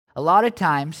A lot of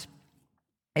times,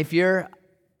 if you're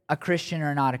a Christian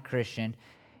or not a Christian,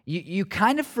 you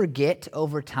kind of forget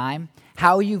over time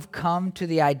how you've come to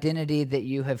the identity that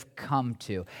you have come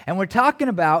to. And we're talking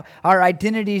about our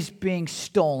identities being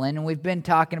stolen, and we've been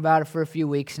talking about it for a few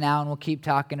weeks now, and we'll keep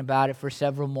talking about it for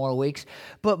several more weeks.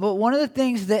 But one of the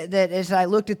things that as I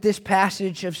looked at this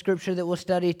passage of Scripture that we'll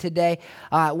study today,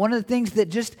 one of the things that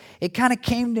just, it kind of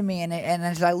came to me, and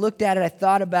as I looked at it, I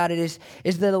thought about it,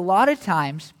 is that a lot of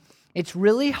times it's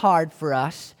really hard for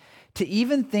us to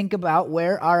even think about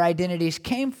where our identities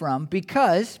came from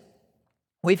because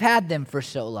we've had them for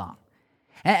so long.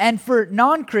 And for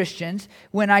non-Christians,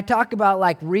 when I talk about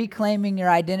like reclaiming your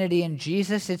identity in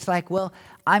Jesus, it's like, well,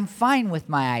 I'm fine with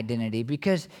my identity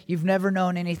because you've never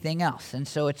known anything else. And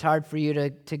so it's hard for you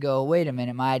to go, wait a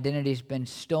minute, my identity's been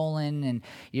stolen, and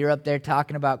you're up there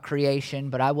talking about creation,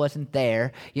 but I wasn't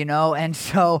there, And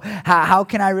so how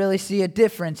can I really see a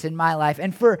difference in my life?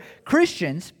 And for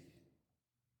Christians,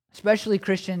 especially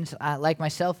Christians like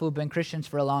myself who have been Christians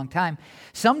for a long time,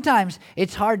 sometimes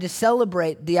it's hard to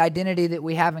celebrate the identity that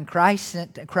we have in Christ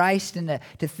and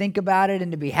to think about it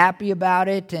and to be happy about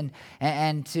it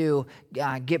and to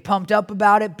get pumped up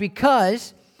about it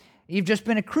because you've just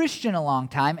been a Christian a long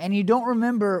time and you don't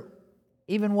remember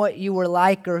even what you were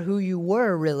like or who you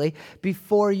were really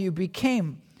before you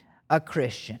became a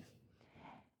Christian.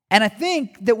 And I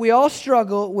think that we all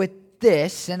struggle with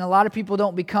this, and a lot of people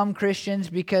don't become Christians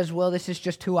because, well, this is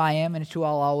just who I am and it's who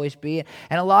I'll always be.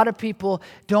 And a lot of people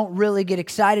don't really get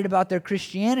excited about their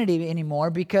Christianity anymore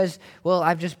because, well,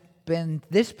 I've just been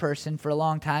this person for a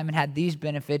long time and had these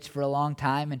benefits for a long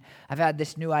time, and I've had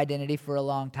this new identity for a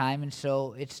long time, and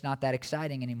so it's not that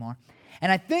exciting anymore.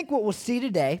 And I think what we'll see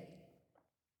today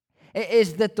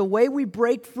is that the way we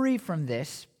break free from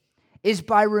this is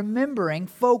by remembering,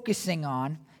 focusing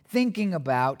on, thinking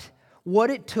about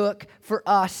what it took for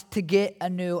us to get a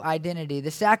new identity. The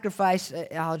sacrifice,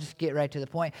 I'll just get right to the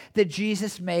point, that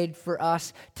Jesus made for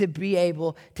us to be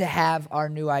able to have our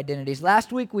new identities.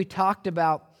 Last week we talked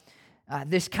about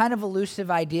this kind of elusive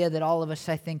idea that all of us,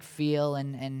 I think, feel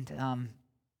and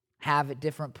have at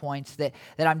different points, that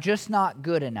I'm just not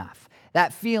good enough.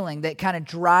 That feeling that kind of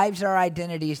drives our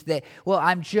identities that, well,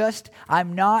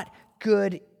 I'm not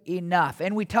good enough.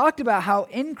 And we talked about how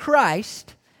in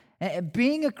Christ,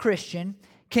 being a Christian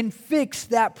can fix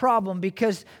that problem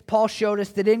because Paul showed us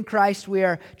that in Christ we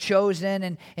are chosen,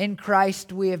 and in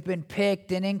Christ we have been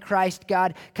picked, and in Christ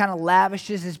God kind of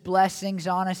lavishes His blessings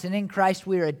on us, and in Christ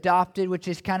we are adopted, which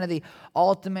is kind of the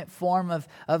ultimate form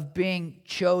of being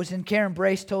chosen. Karen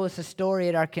Brace told us a story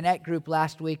at our Connect group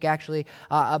last week, actually,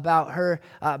 about her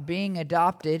being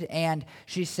adopted, and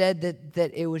she said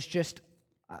that it was just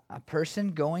a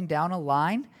person going down a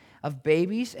line of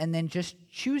babies and then just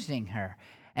choosing her.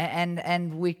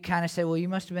 And we kind of say, well, you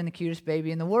must have been the cutest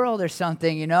baby in the world or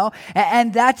something,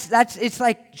 And that's it's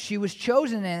like she was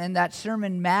chosen, and that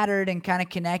sermon mattered and kind of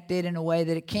connected in a way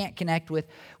that it can't connect with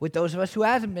those of us who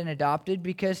hasn't been adopted,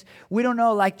 because we don't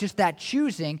know like just that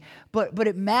choosing, but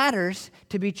it matters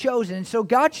to be chosen. And so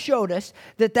God showed us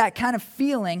that kind of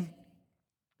feeling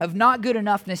of not good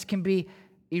enoughness can be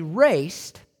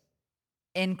erased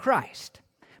in Christ.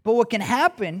 But what can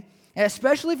happen,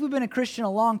 especially if we've been a Christian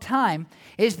a long time,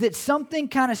 is that something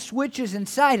kind of switches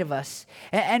inside of us,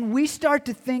 and we start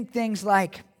to think things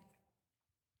like,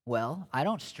 well, I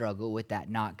don't struggle with that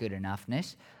not good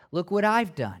enoughness. Look what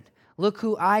I've done. Look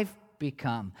who I've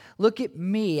become. Look at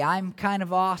me. I'm kind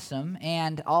of awesome,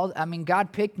 and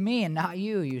God picked me and not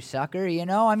you, you sucker,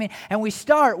 and we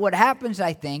start, what happens,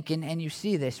 I think, and you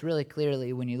see this really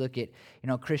clearly when you look at,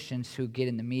 Christians who get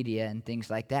in the media and things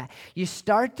like that, you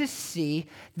start to see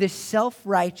this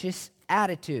self-righteous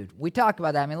attitude. We talk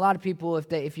about that. A lot of people,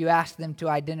 if you ask them to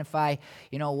identify,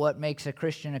 what makes a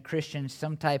Christian,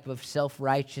 some type of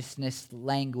self-righteousness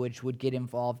language would get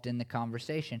involved in the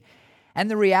conversation.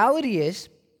 And the reality is,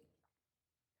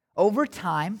 over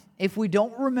time, if we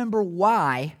don't remember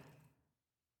why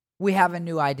we have a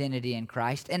new identity in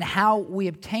Christ and how we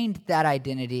obtained that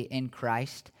identity in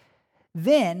Christ,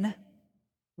 then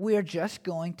we are just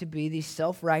going to be these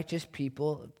self-righteous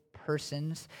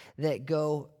persons that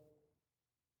go,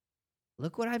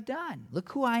 look what I've done. Look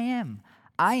who I am.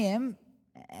 I am,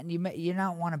 and you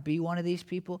not want to be one of these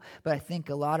people, but I think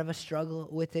a lot of us struggle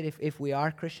with it if we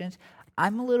are Christians.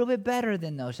 I'm a little bit better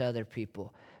than those other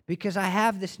people, because I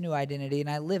have this new identity and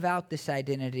I live out this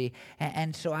identity,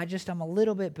 and so I'm a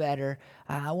little bit better.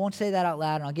 I won't say that out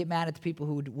loud, and I'll get mad at the people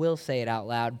who will say it out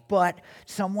loud, but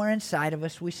somewhere inside of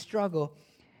us we struggle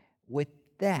with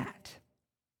that.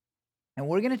 And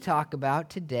we're going to talk about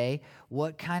today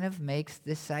what kind of makes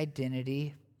this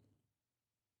identity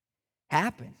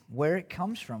happen, where it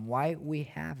comes from, why we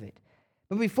have it.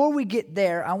 But before we get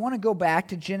there, I want to go back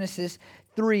to Genesis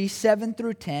 3, 7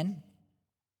 through 10.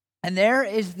 And there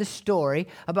is the story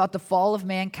about the fall of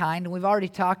mankind. And we've already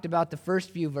talked about the first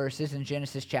few verses in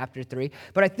Genesis chapter 3.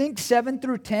 But I think 7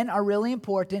 through 10 are really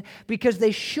important because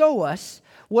they show us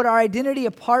what our identity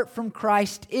apart from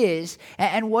Christ is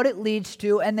and what it leads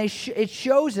to. And it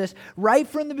shows us right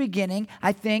from the beginning,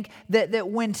 I think, that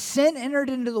when sin entered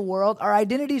into the world, our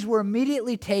identities were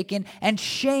immediately taken and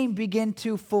shame began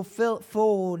to fill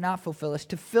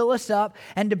us up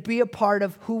and to be a part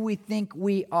of who we think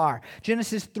we are.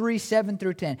 Genesis 3, 7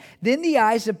 through 10. Then the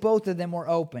eyes of both of them were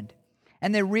opened,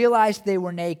 and they realized they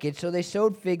were naked, so they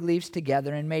sewed fig leaves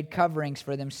together and made coverings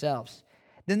for themselves.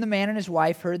 Then the man and his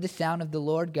wife heard the sound of the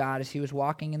Lord God as he was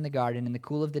walking in the garden in the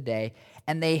cool of the day,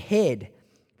 and they hid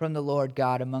from the Lord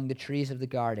God among the trees of the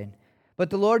garden. But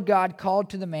the Lord God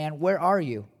called to the man, "Where are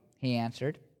you?" He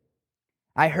answered,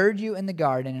 "I heard you in the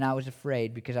garden, and I was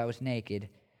afraid because I was naked,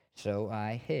 so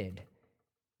I hid."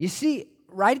 You see,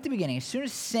 right at the beginning, as soon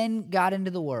as sin got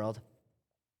into the world,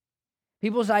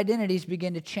 people's identities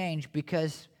begin to change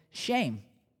because shame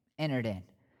entered in.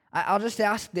 I'll just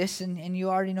ask this, and you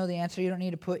already know the answer. You don't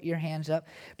need to put your hands up.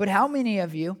 But how many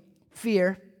of you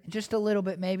fear, just a little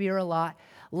bit maybe or a lot,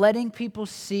 letting people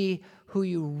see who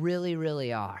you really,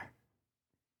 really are?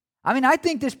 I mean, I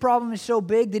think this problem is so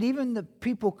big that even the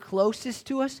people closest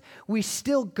to us, we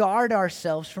still guard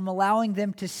ourselves from allowing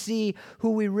them to see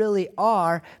who we really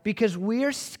are because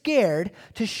we're scared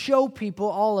to show people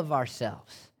all of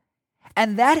ourselves.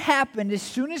 And that happened as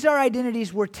soon as our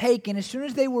identities were taken, as soon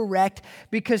as they were wrecked,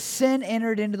 because sin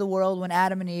entered into the world when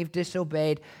Adam and Eve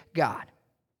disobeyed God.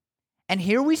 And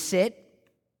here we sit,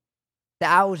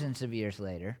 thousands of years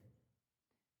later,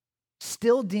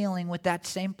 still dealing with that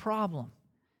same problem.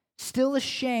 Still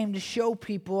ashamed to show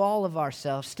people all of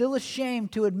ourselves. Still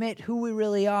ashamed to admit who we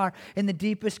really are in the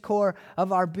deepest core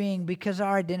of our being because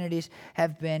our identities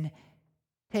have been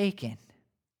taken.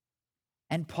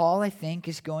 And Paul, I think,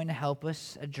 is going to help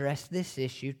us address this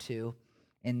issue too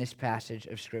in this passage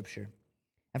of Scripture.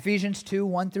 Ephesians 2,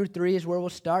 1 through 3 is where we'll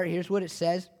start. Here's what it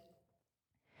says.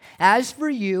 "As for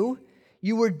you,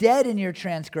 you were dead in your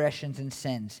transgressions and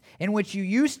sins, in which you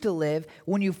used to live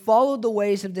when you followed the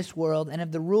ways of this world and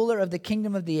of the ruler of the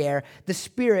kingdom of the air, the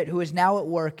Spirit who is now at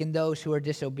work in those who are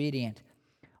disobedient.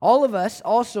 All of us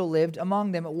also lived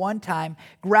among them at one time,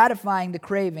 gratifying the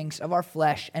cravings of our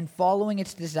flesh and following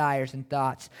its desires and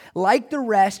thoughts. Like the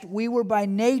rest, we were by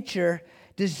nature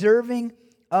deserving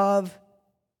of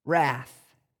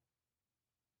wrath."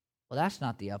 Well, that's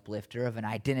not the uplifter of an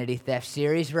identity theft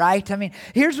series, right? I mean,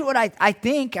 here's what I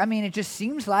think. I mean, it just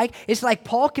seems like, it's like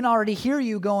Paul can already hear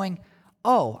you going,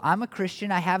 "Oh, I'm a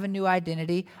Christian. I have a new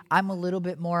identity. I'm a little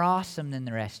bit more awesome than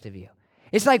the rest of you."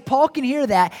 It's like Paul can hear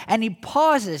that, and he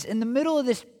pauses in the middle of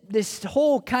this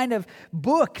whole kind of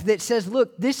book that says,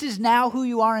 look, this is now who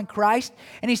you are in Christ.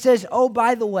 And he says, oh,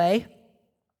 by the way,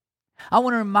 I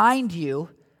want to remind you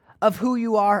of who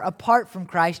you are apart from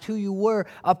Christ, who you were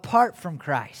apart from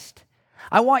Christ.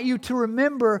 I want you to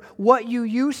remember what you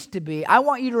used to be. I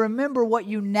want you to remember what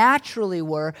you naturally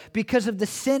were because of the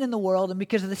sin in the world and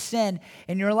because of the sin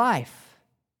in your life.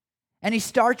 And he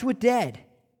starts with dead.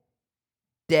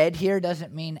 Dead here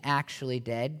doesn't mean actually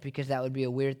dead, because that would be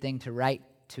a weird thing to write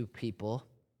to people.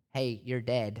 Hey, you're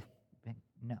dead.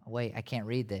 No, wait, I can't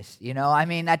read this. I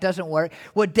mean, that doesn't work.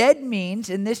 What dead means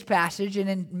in this passage and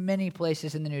in many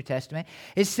places in the New Testament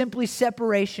is simply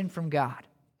separation from God.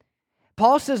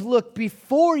 Paul says, look,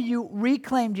 before you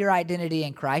reclaimed your identity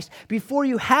in Christ, before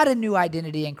you had a new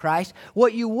identity in Christ,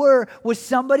 what you were was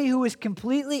somebody who was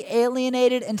completely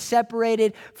alienated and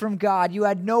separated from God. You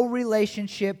had no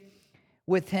relationship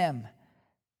with Him.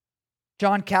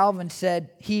 John Calvin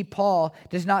said, he, Paul,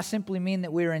 does not simply mean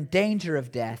that we are in danger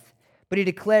of death, but he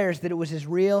declares that it was a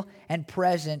real and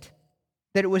present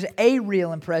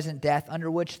death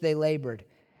under which they labored.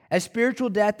 As spiritual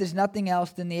death is nothing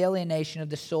else than the alienation of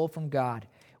the soul from God.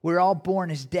 We're all born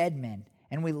as dead men,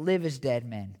 and we live as dead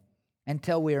men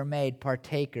until we are made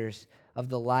partakers of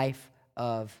the life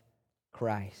of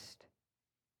Christ.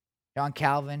 John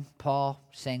Calvin, Paul,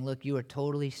 saying, look, you are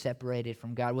totally separated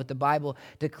from God. What the Bible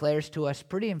declares to us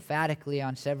pretty emphatically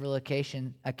on several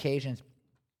occasions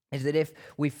is that if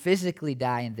we physically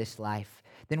die in this life,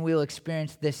 then we will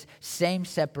experience this same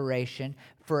separation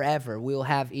forever. We will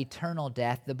have eternal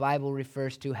death. The Bible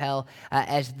refers to hell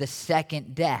as the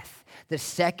second death, the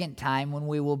second time when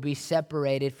we will be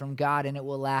separated from God, and it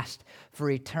will last for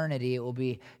eternity. It will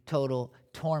be total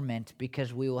torment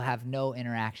because we will have no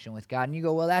interaction with God. And you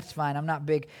go, well, that's fine. I'm not a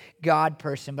big God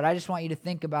person, but I just want you to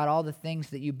think about all the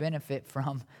things that you benefit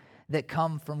from that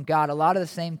come from God. A lot of the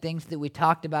same things that we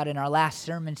talked about in our last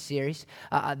sermon series,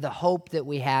 the hope that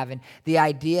we have, and the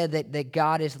idea that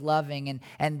God is loving,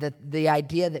 and the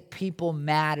idea that people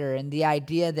matter, and the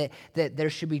idea that there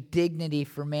should be dignity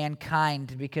for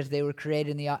mankind because they were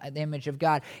created in the image of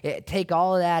God. Take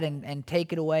all of that and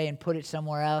take it away and put it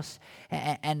somewhere else,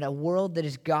 and a world that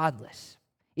is godless.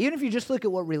 Even if you just look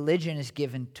at what religion is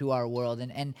given to our world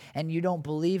and you don't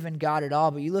believe in God at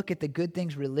all, but you look at the good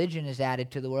things religion has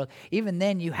added to the world, even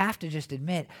then you have to just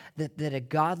admit that a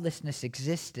godlessness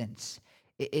existence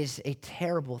is a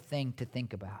terrible thing to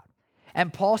think about.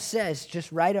 And Paul says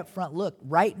just right up front, look,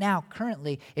 right now,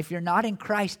 currently, if you're not in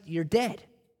Christ, you're dead.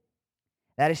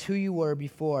 That is who you were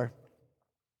before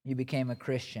you became a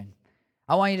Christian.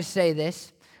 I want you to say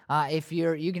this.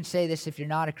 You can say this if you're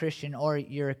not a Christian or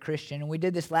you're a Christian. And we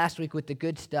did this last week with the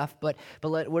good stuff, but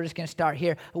we're just going to start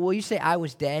here. Will you say, I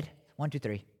was dead? 1, 2,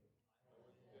 3.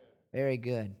 Very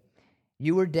good.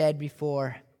 You were dead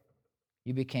before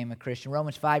you became a Christian.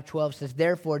 Romans 5:12 says,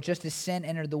 therefore, just as sin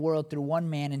entered the world through one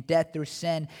man and death through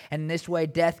sin, and in this way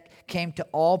death came to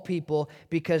all people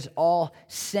because all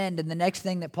sinned. And the next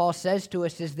thing that Paul says to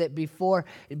us is that before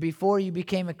you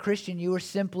became a Christian, you were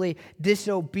simply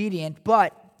disobedient,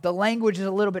 but the language is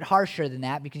a little bit harsher than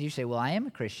that because you say, well, I am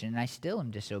a Christian and I still am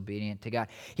disobedient to God.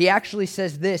 He actually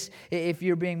says this, if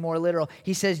you're being more literal.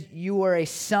 He says, you were a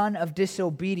son of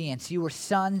disobedience. You were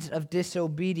sons of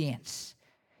disobedience.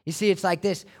 You see, it's like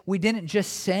this. We didn't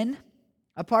just sin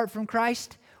apart from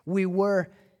Christ. We were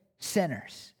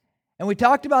sinners. And we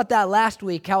talked about that last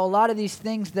week, how a lot of these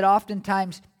things that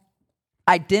oftentimes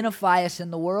identify us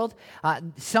in the world,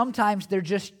 sometimes they're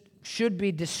just should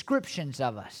be descriptions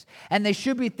of us. And they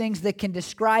should be things that can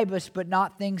describe us, but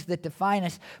not things that define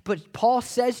us. But Paul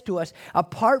says to us,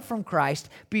 apart from Christ,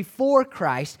 before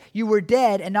Christ, you were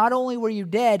dead. And not only were you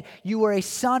dead, you were a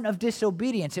son of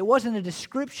disobedience. It wasn't a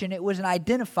description, it was an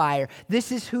identifier.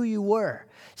 This is who you were.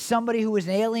 Somebody who was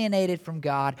alienated from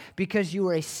God because you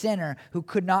were a sinner who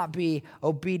could not be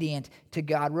obedient to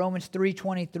God. Romans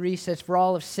 3:23 says, for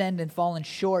all have sinned and fallen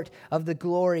short of the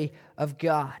glory of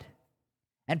God.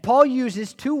 And Paul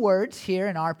uses two words here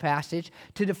in our passage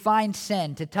to define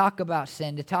sin, to talk about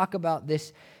sin, to talk about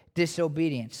this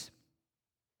disobedience.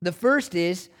 The first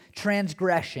is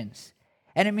transgressions,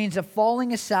 and it means a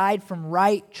falling aside from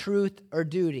right, truth, or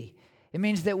duty. It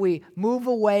means that we move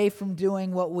away from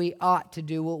doing what we ought to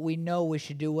do, what we know we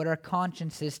should do, what our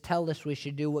consciences tell us we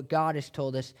should do, what God has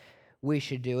told us we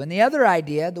should do. And the other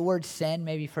idea, the word sin,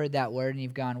 maybe you've heard that word and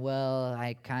you've gone, well,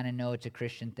 I kind of know it's a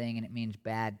Christian thing and it means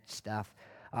bad stuff.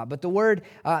 But the word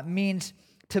means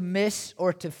to miss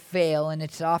or to fail, and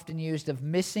it's often used of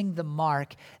missing the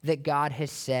mark that God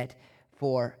has set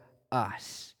for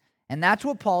us. And that's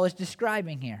what Paul is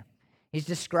describing here. He's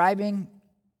describing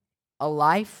a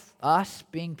life, us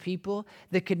being people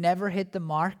that could never hit the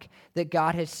mark that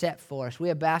God has set for us. We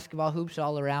have basketball hoops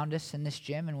all around us in this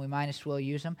gym, and we might as well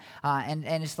use them. And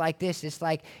it's like this. It's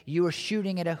like you are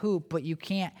shooting at a hoop, but you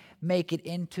can't make it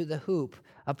into the hoop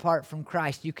apart from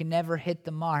Christ. You can never hit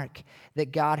the mark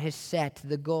that God has set,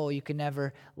 the goal you can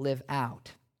never live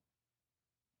out.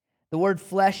 The word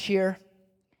flesh here,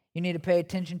 you need to pay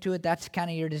attention to it. That's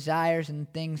kind of your desires and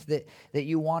things that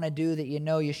you want to do that you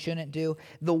know you shouldn't do.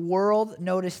 The world,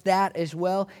 notice that as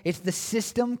well. It's the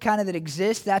system kind of that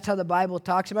exists. That's how the Bible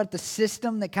talks about it. The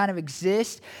system that kind of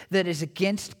exists that is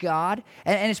against God.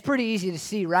 And it's pretty easy to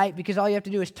see, right? Because all you have to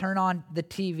do is turn on the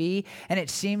TV, and it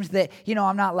seems that,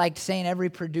 I'm not like saying every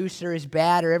producer is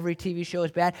bad or every TV show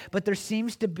is bad, but there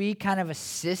seems to be kind of a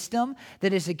system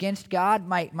that is against God.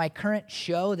 My current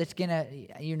show that's going to,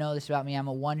 you know this about me, I'm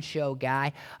a one-show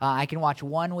guy. I can watch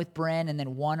one with Bren and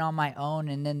then one on my own,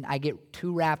 and then I get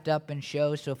too wrapped up in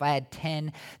shows. So if I had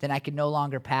 10, then I could no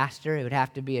longer pastor. It would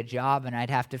have to be a job, and I'd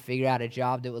have to figure out a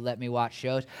job that would let me watch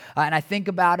shows. And I think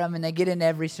about them, and they get into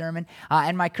every sermon.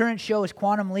 And my current show is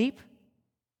Quantum Leap.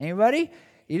 Anybody?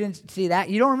 You didn't see that?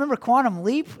 You don't remember Quantum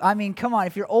Leap? I mean, come on.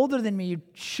 If you're older than me, you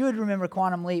should remember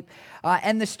Quantum Leap.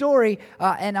 And the story,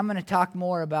 and I'm going to talk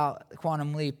more about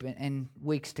Quantum Leap in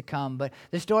weeks to come, but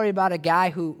the story about a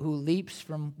guy who leaps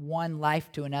from one life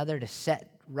to another to set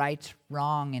rights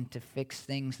wrong and to fix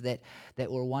things that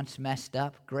were once messed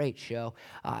up. Great show.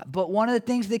 But one of the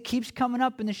things that keeps coming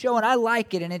up in the show, and I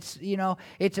like it, and it's,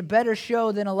 it's a better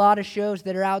show than a lot of shows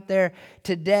that are out there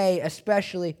today,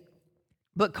 especially.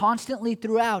 But constantly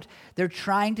throughout, they're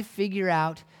trying to figure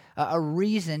out a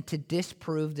reason to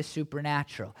disprove the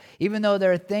supernatural. Even though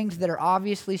there are things that are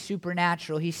obviously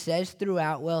supernatural, he says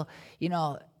throughout, well,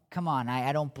 come on,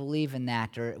 I don't believe in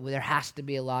that, or there has to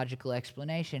be a logical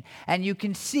explanation. And you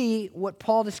can see what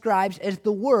Paul describes as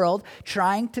the world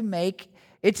trying to make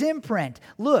Its imprint.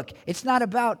 Look, it's not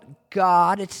about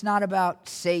God. It's not about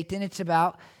Satan. It's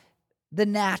about the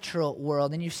natural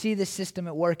world. And you see this system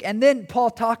at work. And then Paul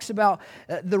talks about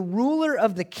the ruler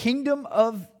of the kingdom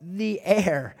of the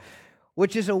air,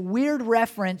 which is a weird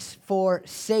reference for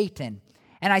Satan.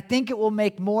 And I think it will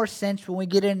make more sense when we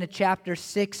get into chapter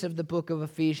 6 of the book of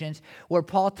Ephesians, where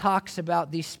Paul talks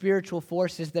about these spiritual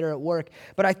forces that are at work.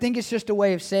 But I think it's just a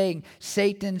way of saying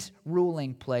Satan's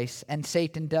ruling place. And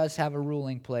Satan does have a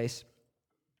ruling place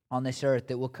on this earth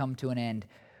that will come to an end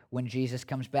when Jesus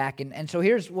comes back. And so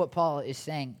here's what Paul is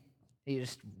saying. He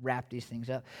just wrapped these things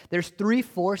up. There's 3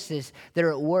 forces that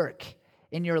are at work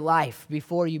in your life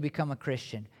before you become a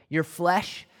Christian. Your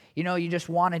flesh. You just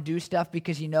want to do stuff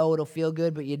because you know it'll feel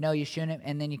good, but you know you shouldn't,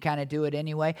 and then you kind of do it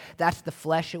anyway. That's the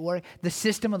flesh at work. The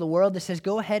system of the world that says,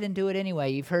 go ahead and do it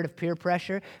anyway. You've heard of peer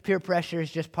pressure. Peer pressure is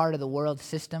just part of the world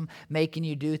system, making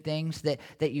you do things that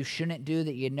you shouldn't do,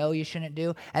 that you know you shouldn't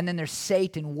do. And then there's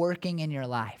Satan working in your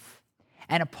life.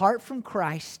 And apart from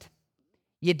Christ,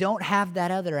 you don't have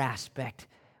that other aspect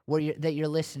that you're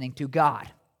listening to, God.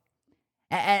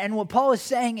 And what Paul is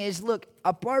saying is, look,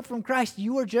 apart from Christ,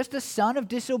 you are just a son of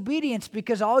disobedience,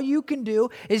 because all you can do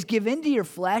is give into your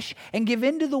flesh and give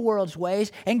into the world's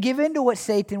ways and give into what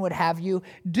Satan would have you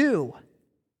do.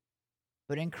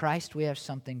 But in Christ, we have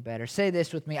something better. Say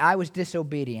this with me: I was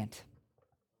disobedient.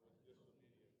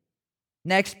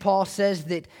 Next, Paul says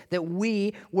that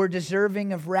we were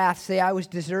deserving of wrath. Say, I was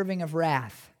deserving of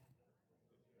wrath.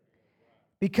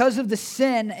 Because of the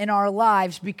sin in our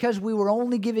lives, because we were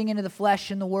only giving into the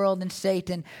flesh and the world and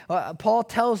Satan, Paul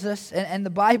tells us, and the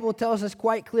Bible tells us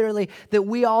quite clearly, that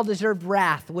we all deserved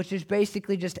wrath, which is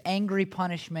basically just angry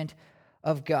punishment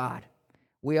of God.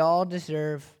 We all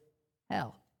deserve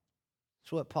hell.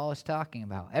 That's what Paul is talking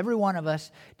about. Every one of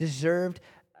us deserved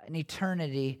an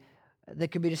eternity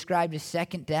that could be described as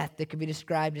second death, that could be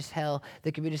described as hell,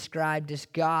 that could be described as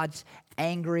God's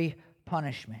angry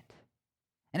punishment.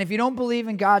 And if you don't believe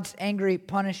in God's angry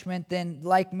punishment, then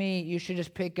like me, you should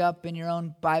just pick up in your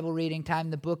own Bible reading time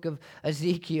the book of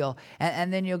Ezekiel.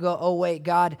 And then you'll go, oh wait,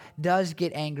 God does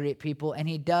get angry at people, and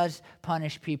He does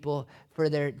punish people for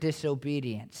their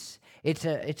disobedience. It's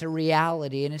a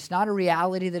reality, and it's not a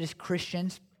reality that as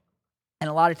Christians, and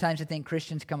a lot of times I think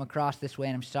Christians come across this way,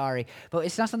 and I'm sorry, but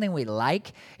it's not something we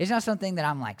like. It's not something that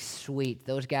I'm like, sweet,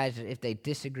 those guys, if they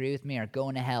disagree with me, are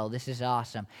going to hell. This is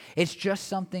awesome. It's just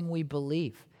something we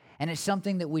believe. And it's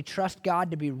something that we trust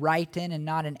God to be right in, and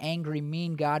not an angry,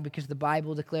 mean God, because the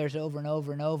Bible declares over and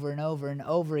over and over and over and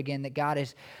over again that God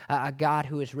is a God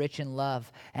who is rich in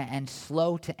love and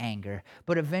slow to anger.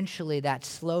 But eventually that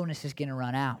slowness is going to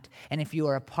run out. And if you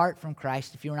are apart from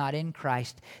Christ, if you're not in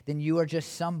Christ, then you are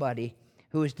just somebody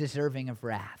who is deserving of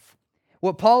wrath.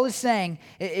 What Paul is saying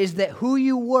is that who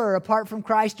you were apart from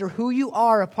Christ, or who you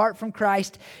are apart from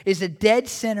Christ, is a dead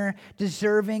sinner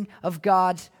deserving of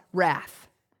God's wrath,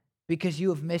 because you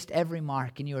have missed every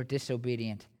mark and you are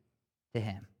disobedient to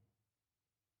Him.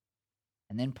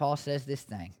 And then Paul says this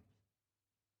thing.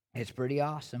 It's pretty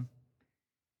awesome,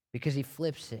 because he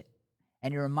flips it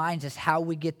and he reminds us how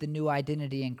we get the new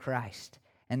identity in Christ.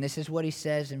 And this is what he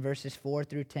says in verses 4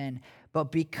 through 10.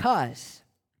 But because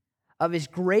of His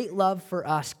great love for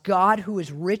us, God, who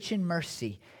is rich in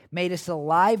mercy, made us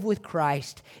alive with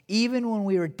Christ, even when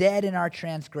we were dead in our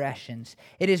transgressions.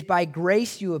 It is by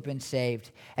grace you have been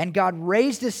saved. And God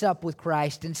raised us up with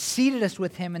Christ and seated us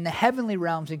with Him in the heavenly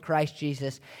realms in Christ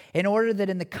Jesus, in order that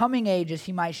in the coming ages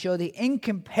He might show the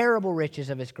incomparable riches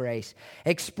of His grace,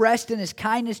 expressed in His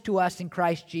kindness to us in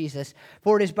Christ Jesus.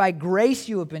 For it is by grace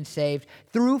you have been saved,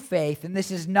 through faith, and this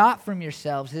is not from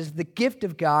yourselves, it is the gift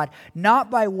of God,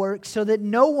 not by works, so that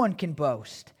no one can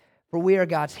boast. For we are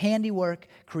God's handiwork,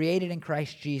 created in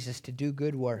Christ Jesus to do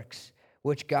good works,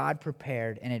 which God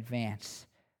prepared in advance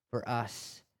for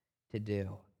us to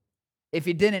do. If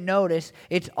you didn't notice,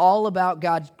 it's all about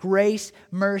God's grace,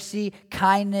 mercy,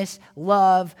 kindness,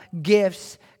 love,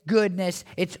 gifts, goodness.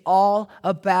 It's all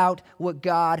about what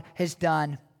God has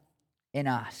done in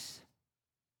us.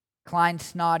 Klein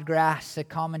Snodgrass, a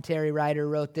commentary writer,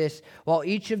 wrote this: while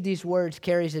each of these words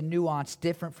carries a nuance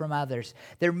different from others,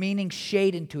 their meanings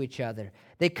shade into each other.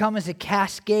 They come as a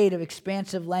cascade of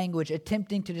expansive language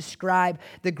attempting to describe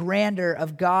the grandeur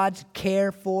of God's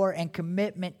care for and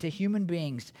commitment to human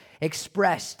beings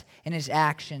expressed in His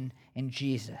action in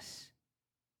Jesus.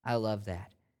 I love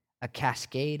that. A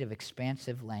cascade of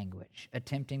expansive language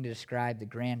attempting to describe the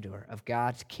grandeur of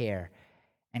God's care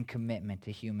and commitment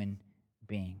to human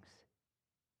beings.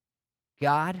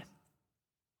 God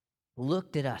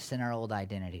looked at us in our old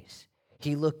identities.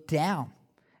 He looked down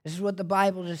This is what the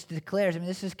Bible just declares. I mean,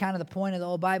 this is kind of the point of the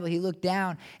whole Bible. He looked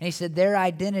down and he said their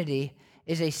identity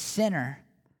is a sinner,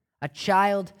 a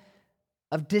child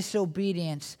of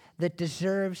disobedience that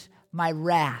deserves my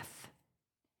wrath.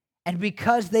 And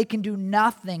because they can do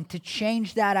nothing to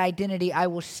change that identity, I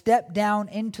will step down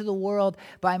into the world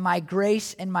by my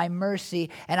grace and my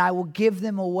mercy, and I will give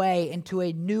them away into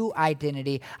a new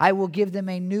identity. I will give them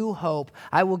a new hope.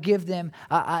 I will give them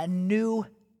a new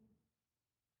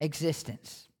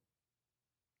existence.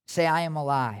 Say, I am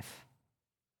alive.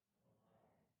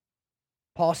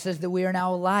 Paul says that we are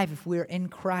now alive if we are in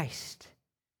Christ.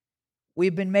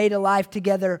 We've been made alive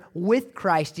together with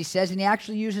Christ, he says, and he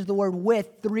actually uses the word with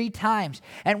 3 times.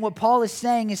 And what Paul is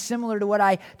saying is similar to what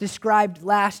I described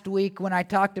last week when I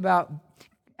talked about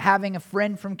having a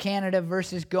friend from Canada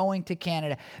versus going to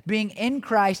Canada. Being in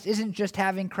Christ isn't just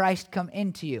having Christ come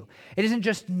into you. It isn't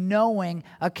just knowing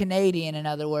a Canadian, in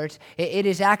other words. It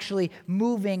is actually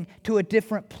moving to a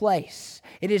different place.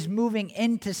 It is moving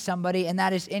into somebody, and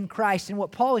that is in Christ. And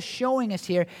what Paul is showing us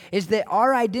here is that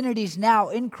our identities now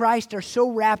in Christ are so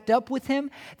wrapped up with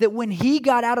him that when he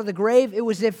got out of the grave, it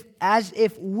was as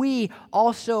if we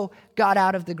also got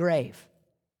out of the grave.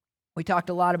 We talked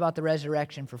a lot about the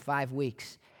resurrection for 5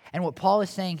 weeks. And what Paul is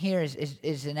saying here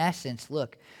is in essence,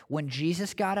 look, when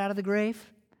Jesus got out of the grave,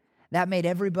 that made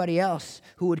everybody else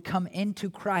who would come into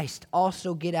Christ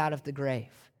also get out of the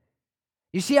grave.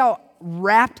 You see how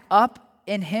wrapped up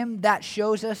in him that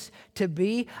shows us to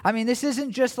be? I mean, this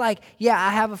isn't just like, yeah,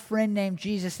 I have a friend named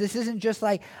Jesus. This isn't just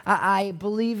like, I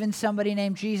believe in somebody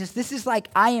named Jesus. This is like,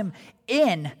 I am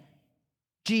in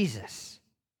Jesus.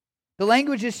 The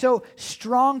language is so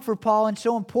strong for Paul and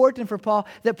so important for Paul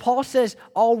that Paul says,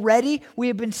 already we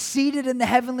have been seated in the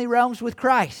heavenly realms with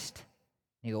Christ.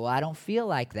 You go, well, I don't feel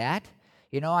like that.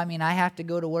 You know, I mean, I have to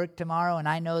go to work tomorrow and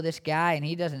I know this guy and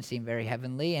he doesn't seem very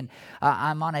heavenly and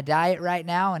I'm on a diet right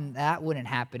now and that wouldn't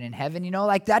happen in heaven. You know,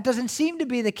 like that doesn't seem to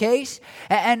be the case.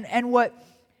 And what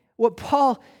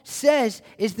Paul says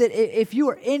is that if you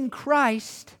are in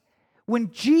Christ,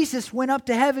 when Jesus went up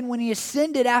to heaven, when he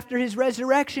ascended after his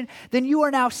resurrection, then you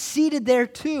are now seated there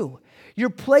too. Your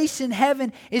place in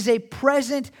heaven is a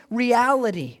present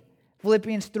reality.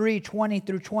 Philippians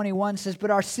 3:20-21 says,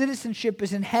 but our citizenship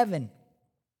is in heaven,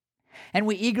 and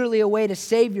we eagerly await a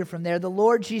Savior from there, the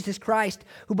Lord Jesus Christ,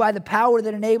 who by the power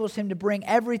that enables him to bring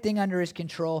everything under his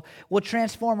control will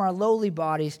transform our lowly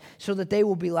bodies so that they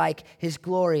will be like his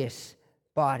glorious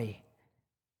body.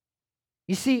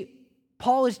 You see,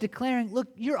 Paul is declaring, look,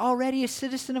 you're already a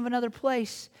citizen of another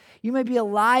place. You may be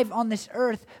alive on this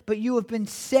earth, but you have been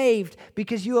saved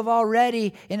because you have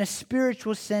already, in a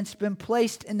spiritual sense, been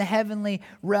placed in the heavenly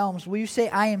realms. Will you say,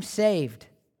 I am saved?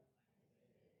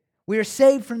 We are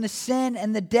saved from the sin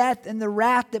and the death and the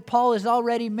wrath that Paul has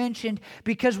already mentioned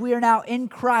because we are now in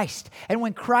Christ. And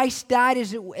when Christ died,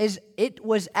 it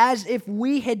was as if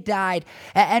we had died.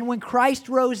 And when Christ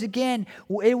rose again,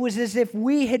 it was as if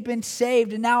we had been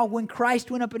saved. And now when Christ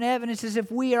went up in heaven, it's as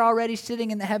if we are already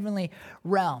sitting in the heavenly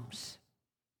realms.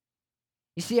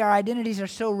 You see, our identities are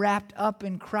so wrapped up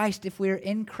in Christ, if we are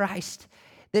in Christ,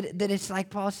 that it's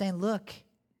like Paul saying, look,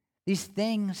 these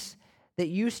things that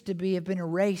used to be have been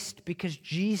erased because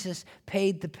Jesus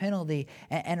paid the penalty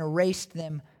and erased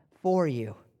them for you.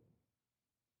 And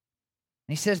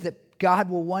he says that God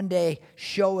will one day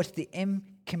show us the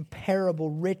incomparable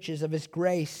riches of his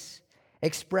grace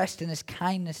expressed in his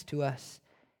kindness to us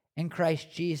in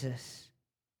Christ Jesus.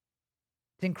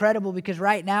 It's incredible because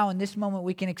right now in this moment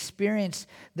we can experience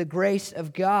the grace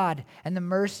of God and the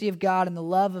mercy of God and the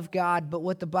love of God. But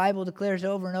what the Bible declares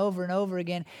over and over and over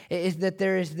again is that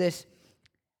there is this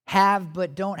have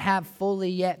but don't have fully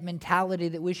yet mentality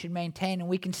that we should maintain. And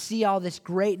we can see all this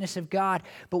greatness of God,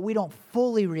 but we don't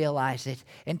fully realize it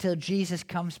until Jesus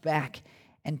comes back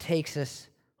and takes us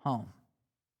home.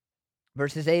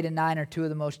 Verses 8 and 9 are two of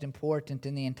the most important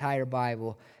in the entire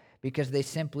Bible because they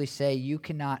simply say you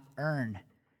cannot earn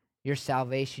your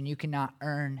salvation. You cannot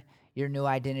earn your new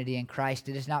identity in Christ.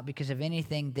 It is not because of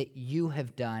anything that you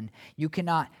have done. You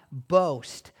cannot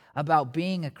boast about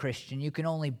being a Christian. You can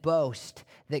only boast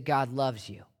that God loves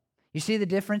you. You see the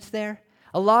difference there?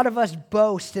 A lot of us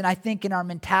boast, and I think in our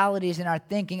mentalities and our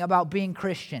thinking about being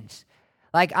Christians.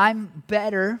 Like I'm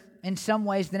better in some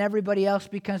ways than everybody else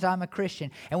because I'm a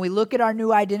Christian. And we look at our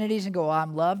new identities and go, well,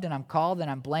 I'm loved and I'm called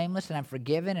and I'm blameless and I'm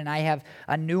forgiven and I have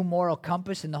a new moral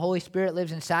compass and the Holy Spirit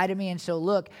lives inside of me. And so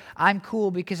look, I'm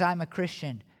cool because I'm a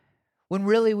Christian. When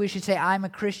really we should say I'm a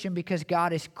Christian because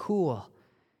God is cool.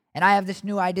 And I have this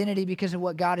new identity because of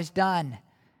what God has done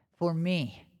for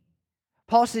me.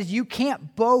 Paul says you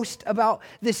can't boast about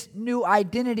this new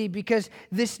identity because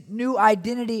this new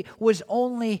identity was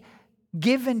only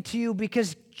given to you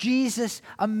because Jesus'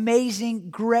 amazing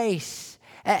grace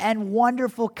and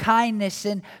wonderful kindness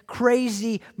and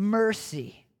crazy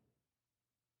mercy.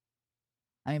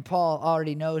 I mean, Paul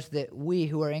already knows that we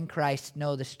who are in Christ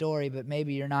know the story, but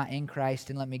maybe you're not in Christ,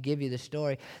 and let me give you the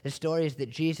story. The story is that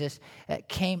Jesus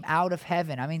came out of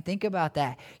heaven. I mean, think about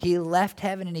that. He left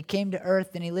heaven and he came to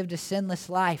earth and he lived a sinless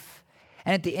life.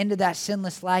 And at the end of that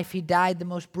sinless life, he died the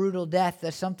most brutal death.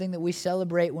 That's something that we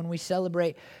celebrate when we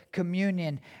celebrate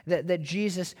communion, that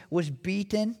Jesus was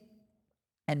beaten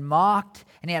and mocked,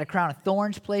 and he had a crown of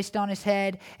thorns placed on his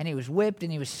head, and he was whipped,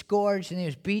 and he was scourged, and he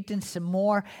was beaten some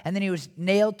more, and then he was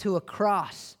nailed to a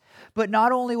cross. But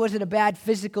not only was it a bad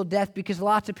physical death, because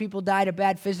lots of people died a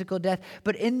bad physical death,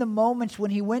 but in the moments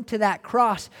when he went to that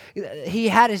cross, he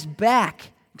had his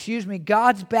back,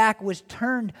 God's back was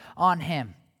turned on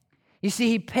him. You see,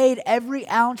 he paid every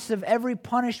ounce of every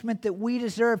punishment that we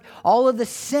deserved, all of the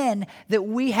sin that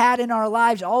we had in our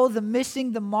lives, all of the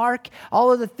missing the mark,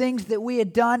 all of the things that we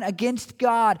had done against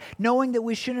God, knowing that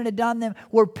we shouldn't have done them,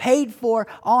 were paid for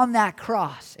on that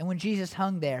cross. And when Jesus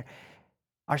hung there,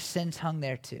 our sins hung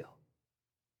there too.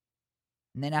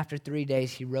 And then after 3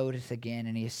 days, he rose again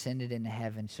and he ascended into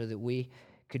heaven so that we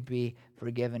could be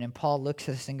forgiven. And Paul looks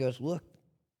at us and goes, look,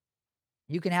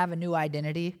 you can have a new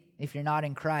identity if you're not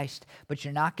in Christ, but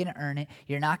you're not going to earn it.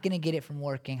 You're not going to get it from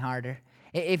working harder.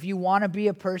 If you want to be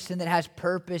a person that has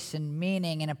purpose and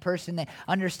meaning, and a person that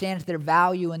understands their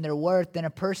value and their worth, and a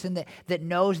person that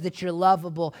knows that you're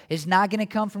lovable, it's not going to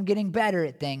come from getting better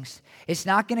at things. It's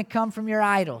not going to come from your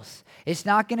idols. It's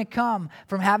not going to come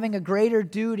from having a greater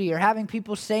duty or having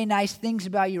people say nice things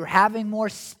about you or having more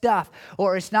stuff.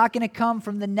 Or it's not going to come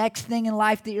from the next thing in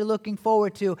life that you're looking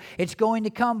forward to. It's going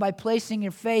to come by placing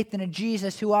your faith in a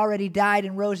Jesus who already died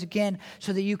and rose again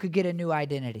so that you could get a new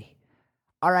identity.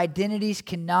 Our identities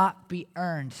cannot be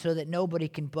earned so that nobody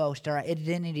can boast. Our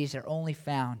identities are only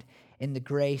found in the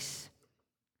grace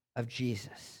of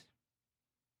Jesus.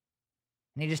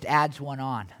 And he just adds one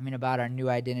on. About our new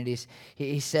identities.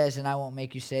 He says, and I won't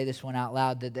make you say this one out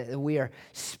loud, that we are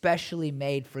specially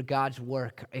made for God's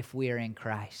work if we are in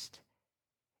Christ.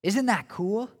 Isn't that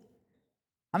cool?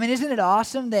 Isn't it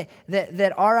awesome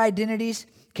that our identities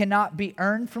cannot be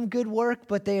earned from good work,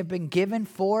 but they have been given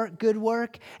for good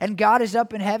work? And God is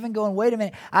up in heaven going, wait a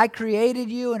minute, I created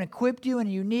you and equipped you in a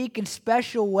unique and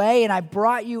special way, and I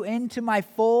brought you into my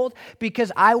fold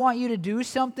because I want you to do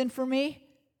something for me.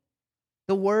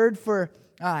 The word for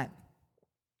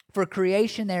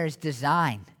creation there is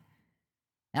design.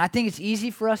 And I think it's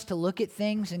easy for us to look at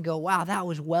things and go, wow, that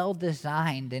was well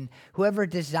designed. And whoever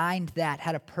designed that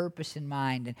had a purpose in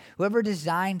mind. And whoever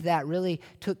designed that really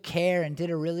took care and did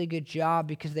a really good job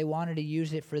because they wanted to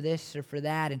use it for this or for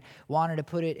that and wanted to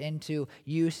put it into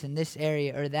use in this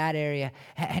area or that area.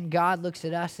 And God looks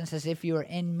at us and says, if you are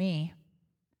in me,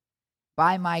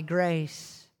 by my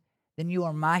grace, then you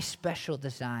are my special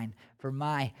design for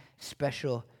my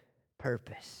special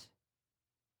purpose.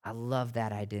 I love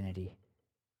that identity.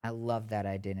 I love that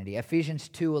identity. Ephesians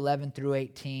 2:11 through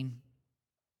 18.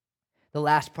 The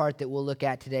last part that we'll look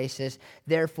at today says,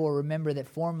 therefore remember that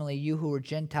formerly you who were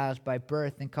Gentiles by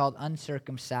birth and called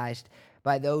uncircumcised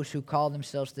by those who call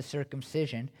themselves the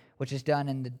circumcision, which is done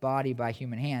in the body by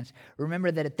human hands.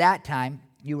 Remember that at that time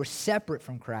you were separate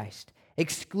from Christ,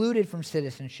 excluded from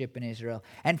citizenship in Israel,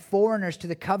 and foreigners to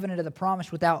the covenant of the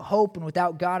promise, without hope and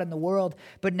without God in the world.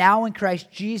 But now in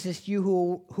Christ Jesus, you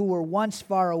who were once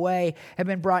far away have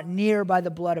been brought near by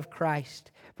the blood of Christ.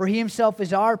 For he himself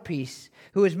is our peace,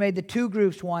 who has made the two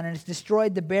groups one and has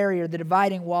destroyed the barrier, the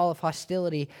dividing wall of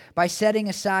hostility, by setting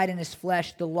aside in his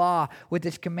flesh the law with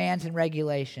its commands and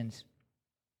regulations.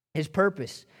 His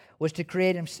purpose was to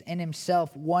create in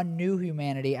himself one new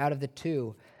humanity out of the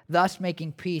two, thus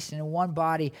making peace, and in one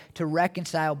body to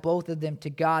reconcile both of them to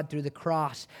God through the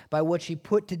cross, by which he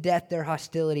put to death their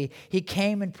hostility. He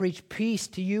came and preached peace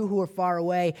to you who are far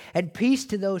away, and peace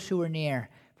to those who are near.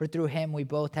 For through him we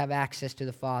both have access to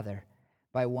the Father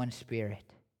by one Spirit.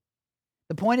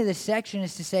 The point of this section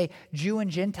is to say Jew and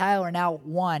Gentile are now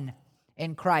one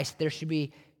in Christ. There should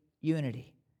be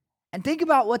unity. And think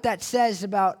about what that says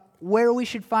about where we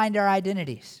should find our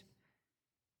identities.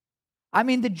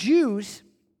 The Jews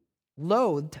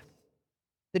loathed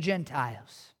the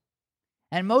Gentiles.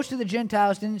 And most of the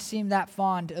Gentiles didn't seem that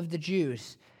fond of the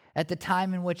Jews at the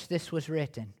time in which this was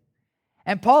written.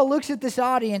 And Paul looks at this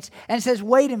audience and says,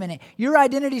 wait a minute, your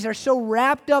identities are so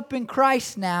wrapped up in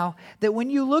Christ now that when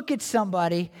you look at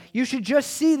somebody, you should just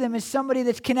see them as somebody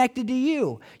that's connected to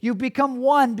you. You become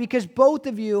one because both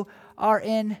of you are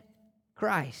in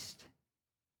Christ.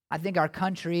 I think our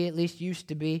country at least used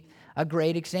to be a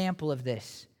great example of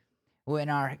this. In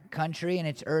our country in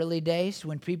its early days,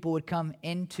 when people would come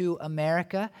into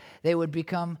America, they would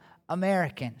become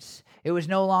Americans. It was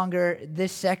no longer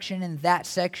this section and that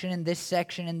section and this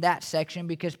section and that section,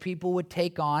 because people would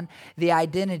take on the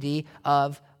identity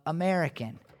of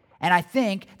American. And I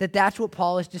think that that's what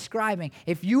Paul is describing.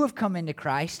 If you have come into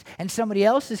Christ and somebody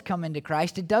else has come into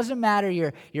Christ, it doesn't matter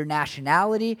your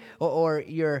nationality or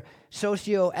your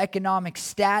socioeconomic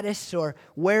status or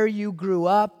where you grew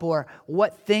up or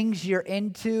what things you're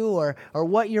into or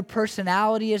what your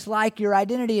personality is like. Your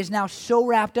identity is now so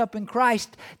wrapped up in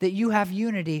Christ that you have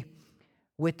unity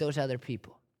with those other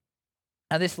people.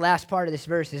 Now, this last part of this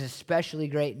verse is especially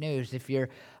great news if you're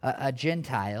a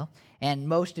Gentile. And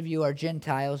most of you are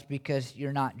Gentiles because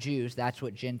you're not Jews. That's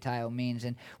what Gentile means.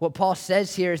 And what Paul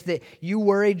says here is that you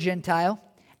were a Gentile,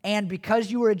 and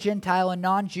because you were a Gentile, a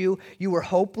non-Jew, you were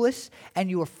hopeless and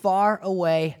you were far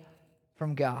away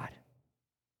from God.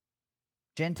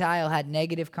 Gentile had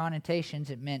negative connotations.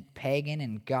 It meant pagan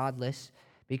and godless,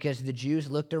 because the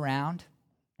Jews looked around.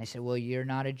 They said, well, you're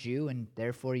not a Jew, and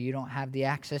therefore you don't have the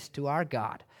access to our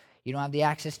God. You don't have the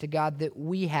access to God that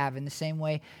we have in the same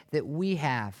way that we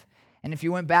have. And if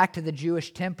you went back to the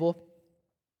Jewish temple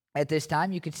at this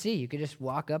time, you could just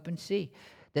walk up and see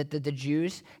that the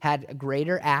Jews had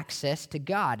greater access to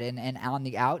God. And on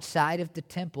the outside of the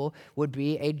temple would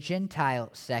be a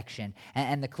Gentile section.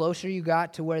 And the closer you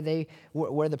got to where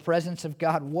the presence of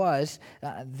God was,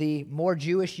 the more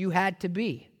Jewish you had to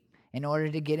be in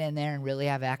order to get in there and really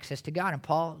have access to God. And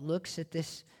Paul looks at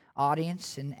this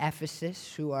audience in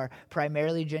Ephesus who are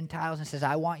primarily Gentiles and says,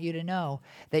 I want you to know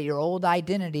that your old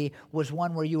identity was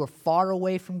one where you were far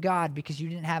away from God because you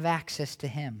didn't have access to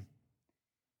Him.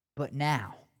 But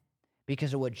now,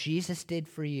 because of what Jesus did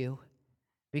for you,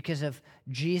 because of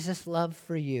Jesus' love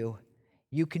for you,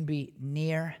 you can be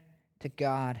near to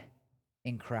God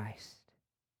in Christ.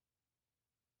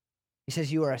 He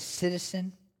says you are a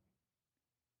citizen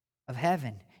of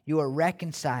heaven. You are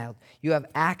reconciled. You have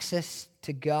access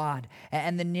to God.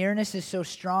 And the nearness is so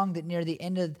strong that near the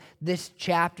end of this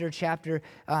chapter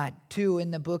 2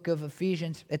 in the book of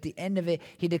Ephesians, at the end of it,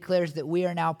 he declares that we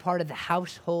are now part of the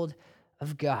household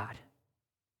of God.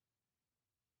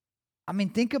 I mean,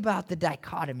 think about the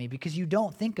dichotomy, because you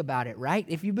don't think about it, right?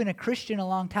 If you've been a Christian a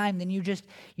long time, then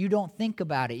you don't think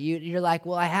about it. You're like,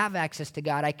 well, I have access to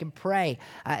God. I can pray.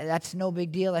 That's no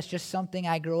big deal. That's just something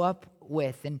I grew up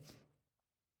with.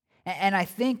 And I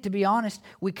think, to be honest,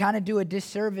 we kind of do a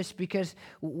disservice because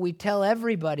we tell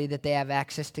everybody that they have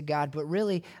access to God, but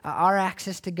really our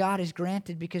access to God is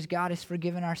granted because God has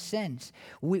forgiven our sins.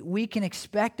 We can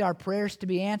expect our prayers to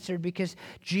be answered because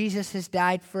Jesus has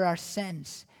died for our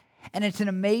sins. And it's an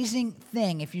amazing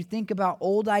thing if you think about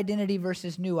old identity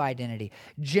versus new identity.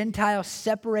 Gentiles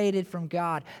separated from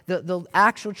God. The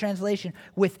actual translation,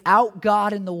 without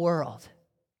God in the world.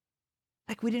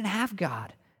 Like we didn't have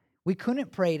God. We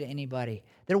couldn't pray to anybody.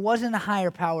 There wasn't a higher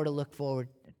power to look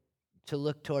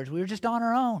towards. We were just on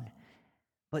our own.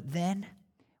 But then,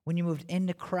 when you moved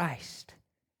into Christ,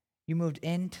 you moved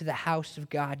into the house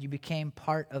of God. You became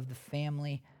part of the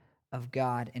family of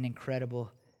God, an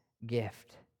incredible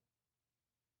gift.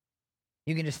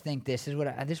 You can just think this is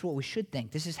what we should think.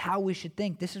 This is how we should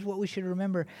think. This is what we should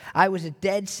remember. I was a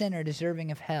dead sinner deserving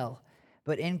of hell,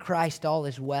 but in Christ all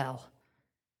is well.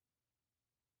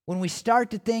 When we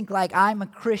start to think like I'm a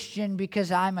Christian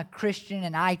because I'm a Christian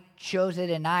and I chose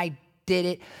it and I did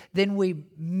it, then we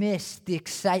miss the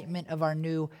excitement of our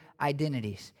new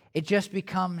identities. It just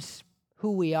becomes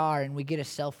who we are and we get a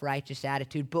self-righteous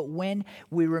attitude. But when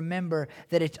we remember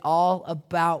that it's all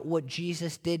about what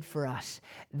Jesus did for us,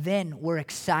 then we're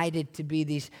excited to be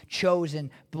these chosen,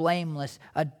 blameless,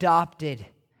 adopted,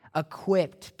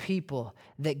 equipped people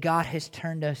that God has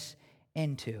turned us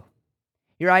into.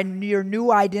 Your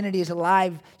new identity is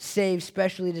alive, saved,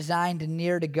 specially designed and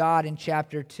near to God in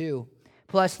chapter 2.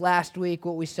 Plus, last week,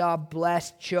 what we saw,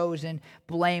 blessed, chosen,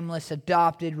 blameless,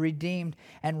 adopted, redeemed,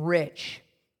 and rich.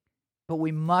 But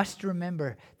we must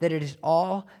remember that it is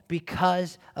all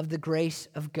because of the grace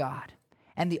of God.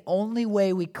 And the only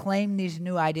way we claim these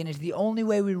new identities, the only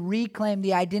way we reclaim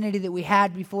the identity that we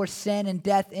had before sin and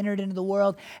death entered into the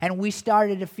world, and we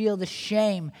started to feel the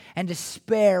shame and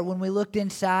despair when we looked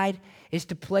inside, is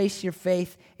to place your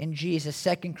faith in Jesus.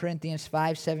 2 Corinthians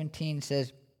 5:17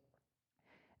 says,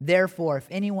 therefore, if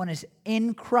anyone is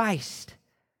in Christ,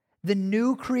 the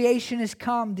new creation has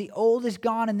come, the old is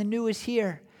gone, and the new is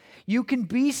here. You can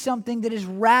be something that is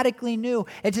radically new.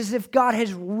 It's as if God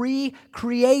has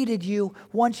recreated you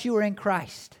once you are in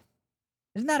Christ.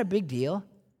 Isn't that a big deal?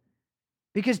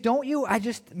 Because don't you,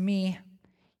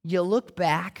 you look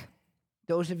back,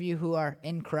 those of you who are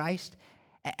in Christ,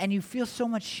 and you feel so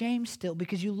much shame still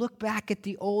because you look back at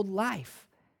the old life.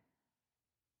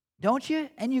 Don't you?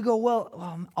 And you go,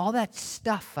 well, all that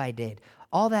stuff I did,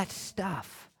 all that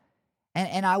stuff.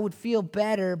 And I would feel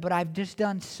better, but I've just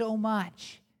done so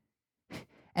much.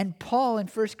 And Paul in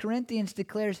 1 Corinthians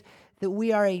declares that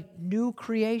we are a new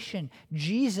creation.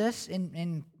 Jesus,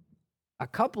 in a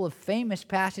couple of famous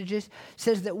passages,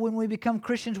 says that when we become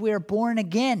Christians, we are born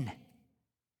again.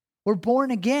 We're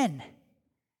born again.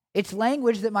 It's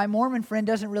language that my Mormon friend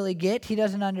doesn't really get. He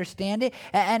doesn't understand it.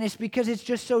 And it's because it's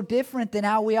just so different than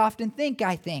how we often think,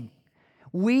 I think.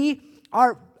 We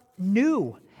are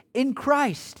new in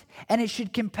Christ, and it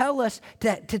should compel us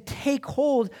to take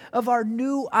hold of our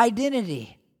new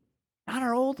identity, not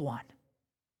our old one.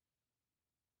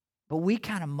 But we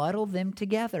kind of muddle them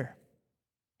together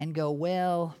and go,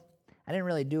 well, I didn't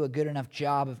really do a good enough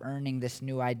job of earning this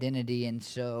new identity, and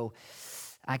so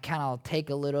I kind of take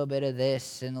a little bit of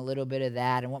this and a little bit of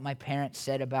that and what my parents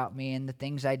said about me and the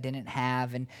things I didn't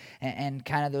have and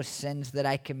kind of those sins that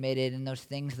I committed and those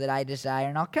things that I desire.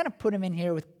 And I'll kind of put them in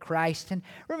here with Christ and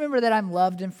remember that I'm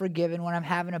loved and forgiven when I'm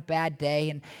having a bad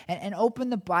day and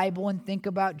open the Bible and think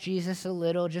about Jesus a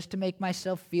little just to make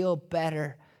myself feel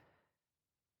better.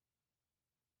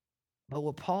 But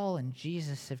what Paul and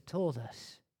Jesus have told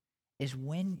us is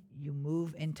when you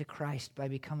move into Christ by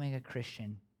becoming a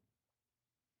Christian,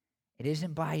 it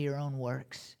isn't by your own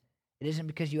works. It isn't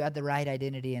because you had the right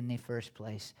identity in the first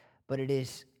place. But it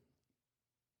is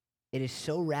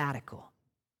so radical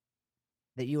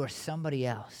that you are somebody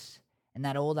else. And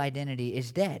that old identity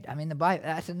is dead. I mean, the Bible,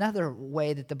 that's another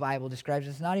way that the Bible describes it.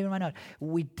 It's not even my note.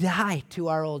 We die to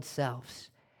our old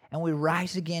selves. And we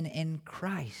rise again in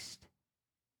Christ.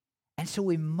 And so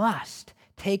we must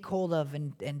take hold of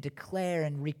and declare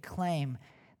and reclaim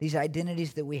these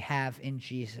identities that we have in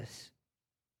Jesus.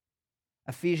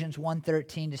 Ephesians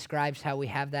 1:13 describes how we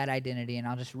have that identity, and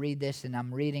I'll just read this, and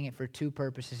I'm reading it for two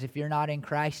purposes. If you're not in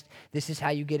Christ, this is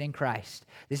how you get in Christ.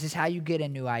 This is how you get a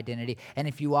new identity. And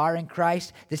if you are in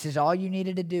Christ, this is all you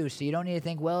needed to do. So you don't need to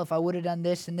think, well, if I would have done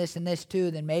this and this and this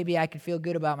too, then maybe I could feel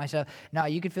good about myself. No,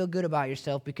 you can feel good about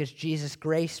yourself because Jesus'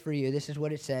 grace for you. This is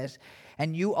what it says.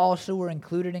 And you also were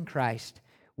included in Christ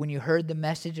when you heard the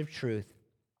message of truth,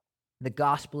 the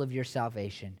gospel of your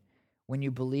salvation. When you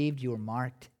believed, you were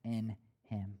marked in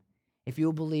Him. If you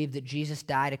will believe that Jesus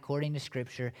died according to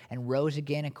Scripture and rose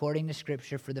again according to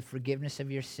Scripture for the forgiveness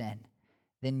of your sin,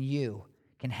 then you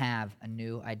can have a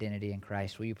new identity in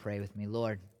Christ. Will you pray with me?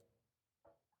 Lord,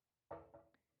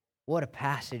 what a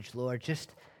passage, Lord,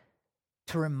 just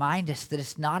to remind us that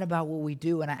it's not about what we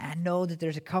do. And I know that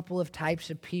there's a couple of types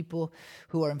of people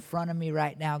who are in front of me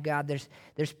right now, God.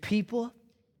 There's people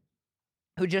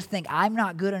who just think, I'm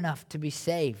not good enough to be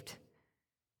saved.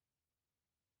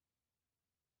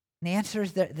 And the answer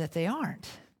is that they aren't,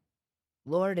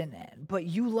 Lord, but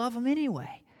you love them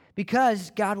anyway.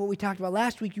 Because, God, what we talked about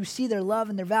last week, you see their love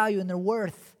and their value and their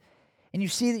worth. And you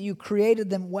see that you created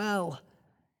them well.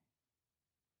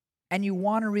 And you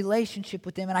want a relationship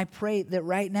with them. And I pray that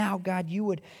right now, God, you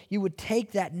would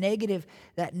take that negative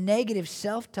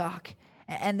self-talk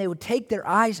and they would take their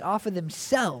eyes off of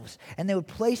themselves and they would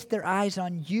place their eyes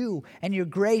on you and your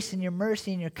grace and your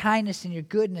mercy and your kindness and your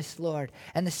goodness, Lord,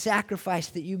 and the sacrifice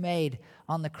that you made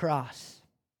on the cross.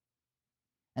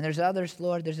 And there's others,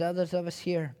 Lord, there's others of us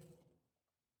here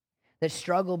that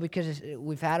struggle because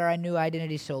we've had our new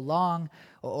identity so long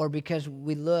or because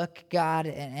we look, God,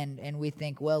 and we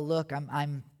think, well, look,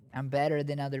 I'm better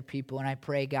than other people. And I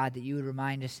pray, God, that you would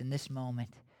remind us in this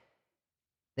moment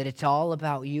that it's all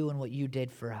about you and what you did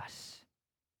for us.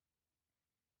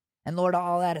 And Lord,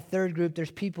 I'll add a third group.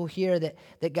 There's people here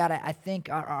that God, I think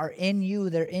are in you.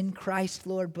 They're in Christ,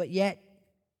 Lord, but yet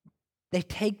they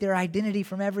take their identity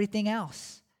from everything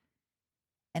else.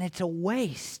 And it's a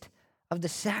waste of the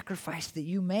sacrifice that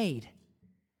you made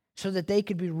so that they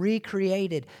could be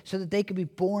recreated, so that they could be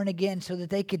born again, so that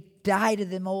they could die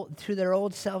to their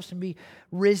old selves and be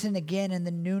risen again in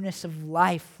the newness of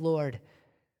life, Lord,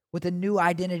 with a new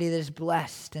identity that is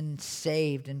blessed and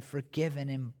saved and forgiven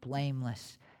and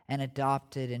blameless and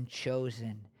adopted and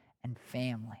chosen and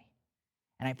family.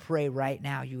 And I pray right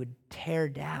now you would tear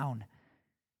down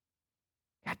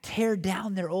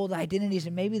their old identities,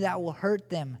 and maybe that will hurt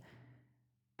them.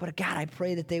 But God, I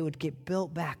pray that they would get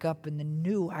built back up in the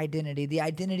new identity, the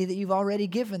identity that you've already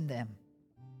given them.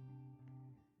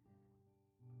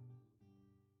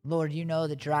 Lord, you know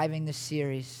that driving this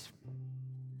series,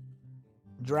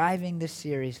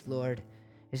 Lord,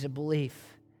 is a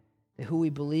belief that who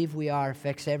we believe we are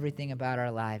affects everything about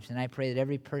our lives. And I pray that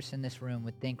every person in this room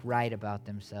would think right about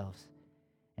themselves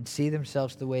and see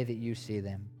themselves the way that you see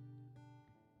them.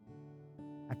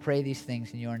 I pray these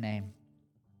things in your name.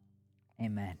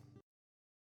 Amen.